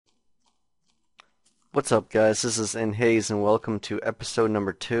What's up, guys? This is inHaze and welcome to episode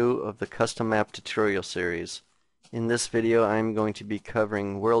number 2 of the custom map tutorial series. In this video I'm going to be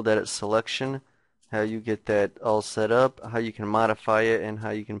covering Worldedit Selection, how you get that all set up, how you can modify it, and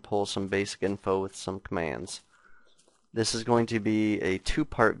how you can pull some basic info with some commands. This is going to be a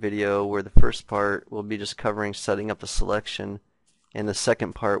two-part video where the first part will be just covering setting up the selection, and the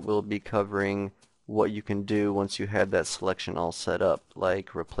second part will be covering what you can do once you have that selection all set up,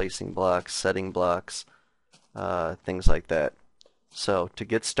 like replacing blocks, setting blocks, things like that. So to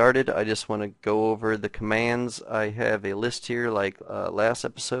get started, I just want to go over the commands. I have a list here like last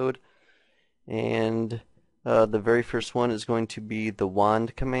episode, and the very first one is going to be the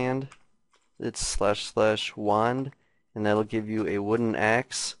wand command. It's / wand, and that'll give you a wooden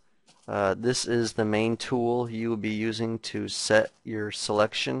axe. This is the main tool you will be using to set your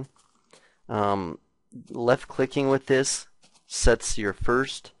selection. Left clicking with this sets your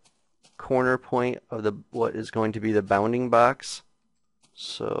first corner point of what is going to be the bounding box.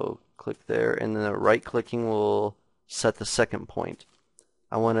 So click there, and then the right clicking will set the second point.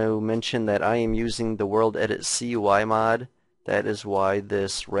 I want to mention that I am using the WorldEdit CUI mod. That is why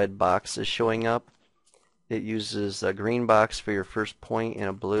this red box is showing up. It uses a green box for your first point and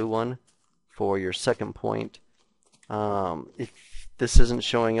a blue one for your second point. If this isn't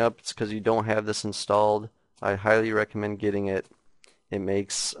showing up, it's because you don't have this installed. I highly recommend getting it. It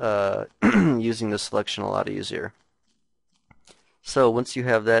makes using the selection a lot easier. So once you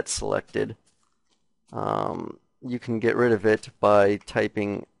have that selected, you can get rid of it by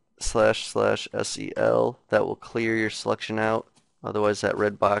typing //sel. That will clear your selection out. Otherwise that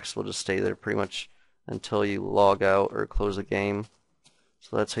red box will just stay there pretty much until you log out or close the game.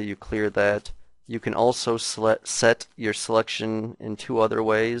 So that's how you clear that. You can also set your selection in two other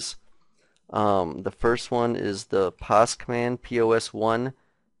ways. The first one is the pos command, POS1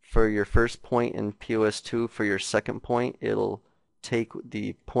 for your first point and POS2 for your second point. It'll take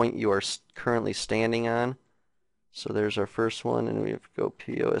the point you are currently standing on. So there's our first one, and we have to go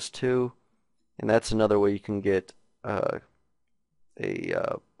POS2, and that's another way you can get a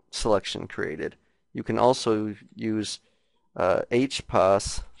selection created. You can also use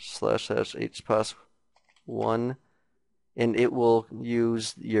hpos /hpos1, and it will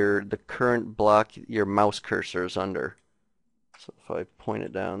use the current block your mouse cursor is under. So if I point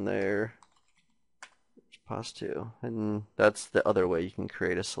it down there, hpos2, and that's the other way you can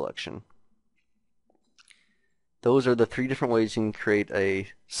create a selection. Those are the three different ways you can create a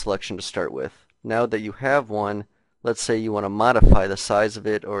selection to start with. Now that you have one, let's say you want to modify the size of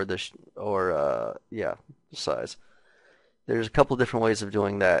it or the size. There's a couple different ways of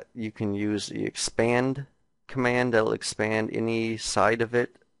doing that. You can use the expand command that'll expand any side of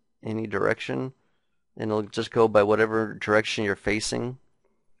it, any direction, and it'll just go by whatever direction you're facing.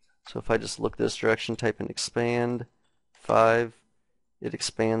 So if I just look this direction, type in expand 5, it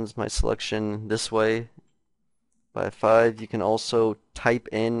expands my selection this way by 5. You can also type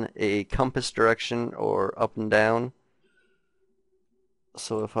in a compass direction or up and down.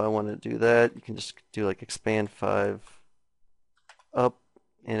 So if I want to do that, you can just do like expand 5 up,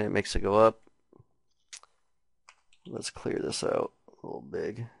 and it makes it go up. Let's clear this out a little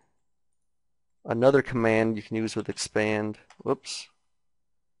big. Another command you can use with expand,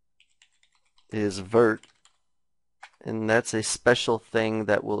 is Vert, and that's a special thing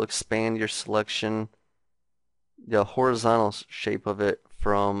that will expand your selection, the horizontal shape of it,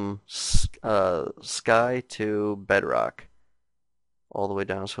 from sky to bedrock all the way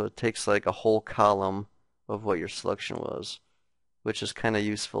down. So it takes like a whole column of what your selection was, which is kind of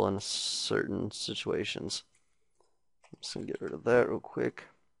useful in certain situations. I'm just going to get rid of that real quick.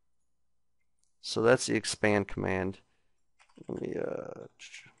 So that's the expand command. Let me,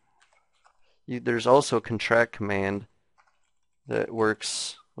 there's also a contract command that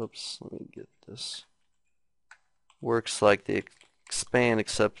works, let me get this. Works like the expand,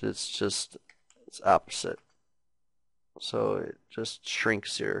 except it's opposite. So it just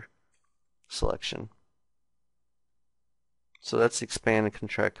shrinks your selection. So that's the expand and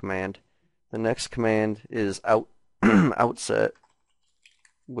contract command. The next command is Outset,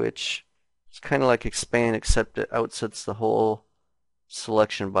 which is kind of like expand, except it outsets the whole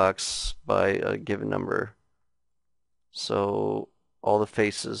selection box by a given number. So all the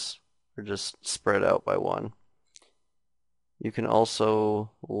faces are just spread out by 1. You can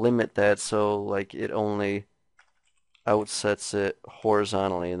also limit that so like it only outsets it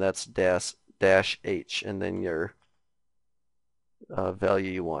horizontally, and that's -H, and then your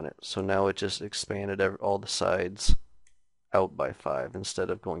value you want it. So now it just expanded all the sides out by 5 instead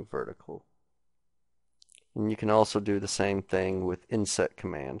of going vertical. And you can also do the same thing with inset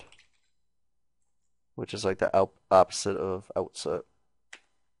command. which is like the opposite of Outset.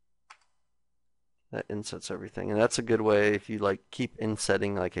 That insets everything, and that's a good way if you like keep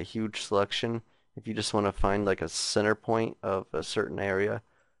insetting like a huge selection. If you just want to find like a center point of a certain area,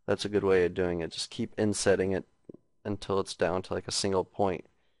 that's a good way of doing it. Just keep insetting it until it's down to like a single point,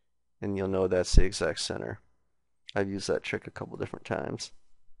 and you'll know that's the exact center. I've used that trick a couple different times.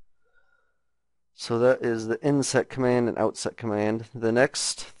 So that is the inset command and outset command. The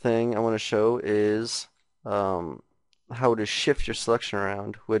next thing I want to show is how to shift your selection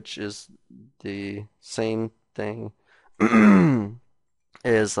around, which is the same thing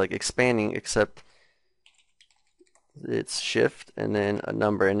as like expanding, except it's shift and then a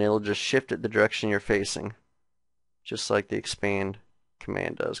number, and it'll just shift it the direction you're facing, just like the expand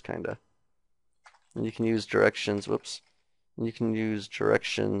command does, kinda. And you can use directions, and you can use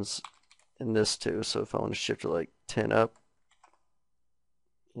directions in this too. So if I want to shift it like 10 up,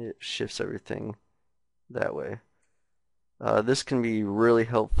 it shifts everything that way. This can be really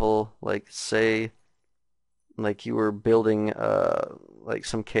helpful, like say like you were building like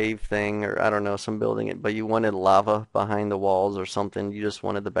some cave thing, or I don't know, some building, but you wanted lava behind the walls or something. You just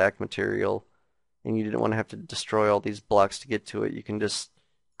wanted the back material and you didn't want to have to destroy all these blocks to get to it. You can just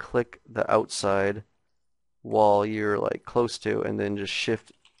click the outside wall you're like close to and then just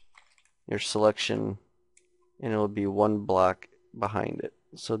shift your selection and it'll be one block behind it.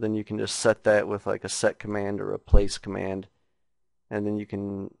 So then you can just set that with like a set command or a place command, and then you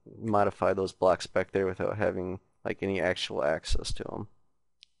can modify those blocks back there without having like any actual access to them.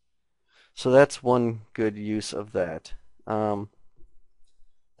 So that's one good use of that. The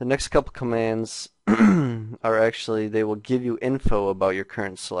next couple commands are actually, they will give you info about your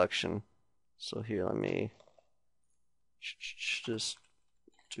current selection. So here, let me just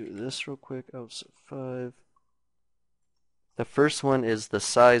do this real quick. Outset 5. The first one is the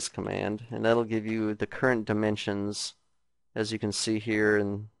size command, and that'll give you the current dimensions, as you can see here,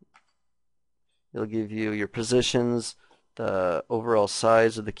 and it'll give you your positions, the overall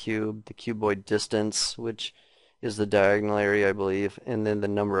size of the cube, the cuboid distance, which is the diagonal area, I believe, and then the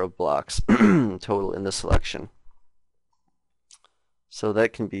number of blocks total in the selection. So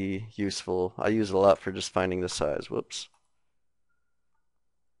that can be useful. I use it a lot for just finding the size. Whoops.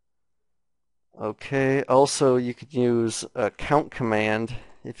 Okay, also you could use a count command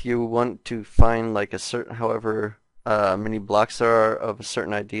if you want to find like a certain, however many blocks there are of a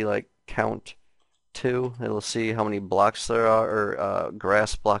certain ID, like count 2. It'll see how many blocks there are, or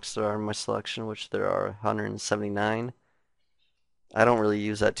grass blocks there are in my selection, which there are 179. I don't really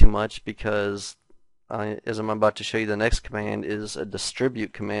use that too much because as I'm about to show you, the next command is a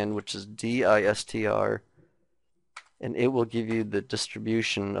distribute command, which is distr, and it will give you the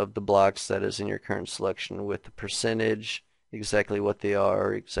distribution of the blocks that is in your current selection with the percentage, exactly what they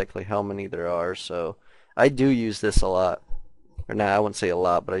are, exactly how many there are. So I do use this a lot. Or nah, I wouldn't say a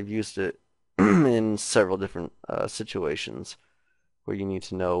lot, but I've used it in several different situations where you need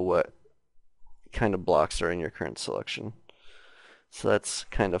to know what kind of blocks are in your current selection. So that's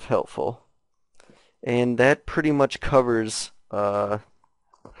kind of helpful. And that pretty much covers how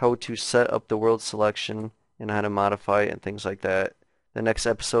to set up the world selection and how to modify it and things like that. The next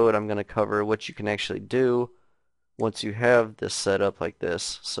episode I'm going to cover what you can actually do once you have this set up like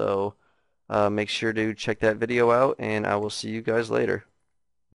this. So make sure to check that video out, and I will see you guys later.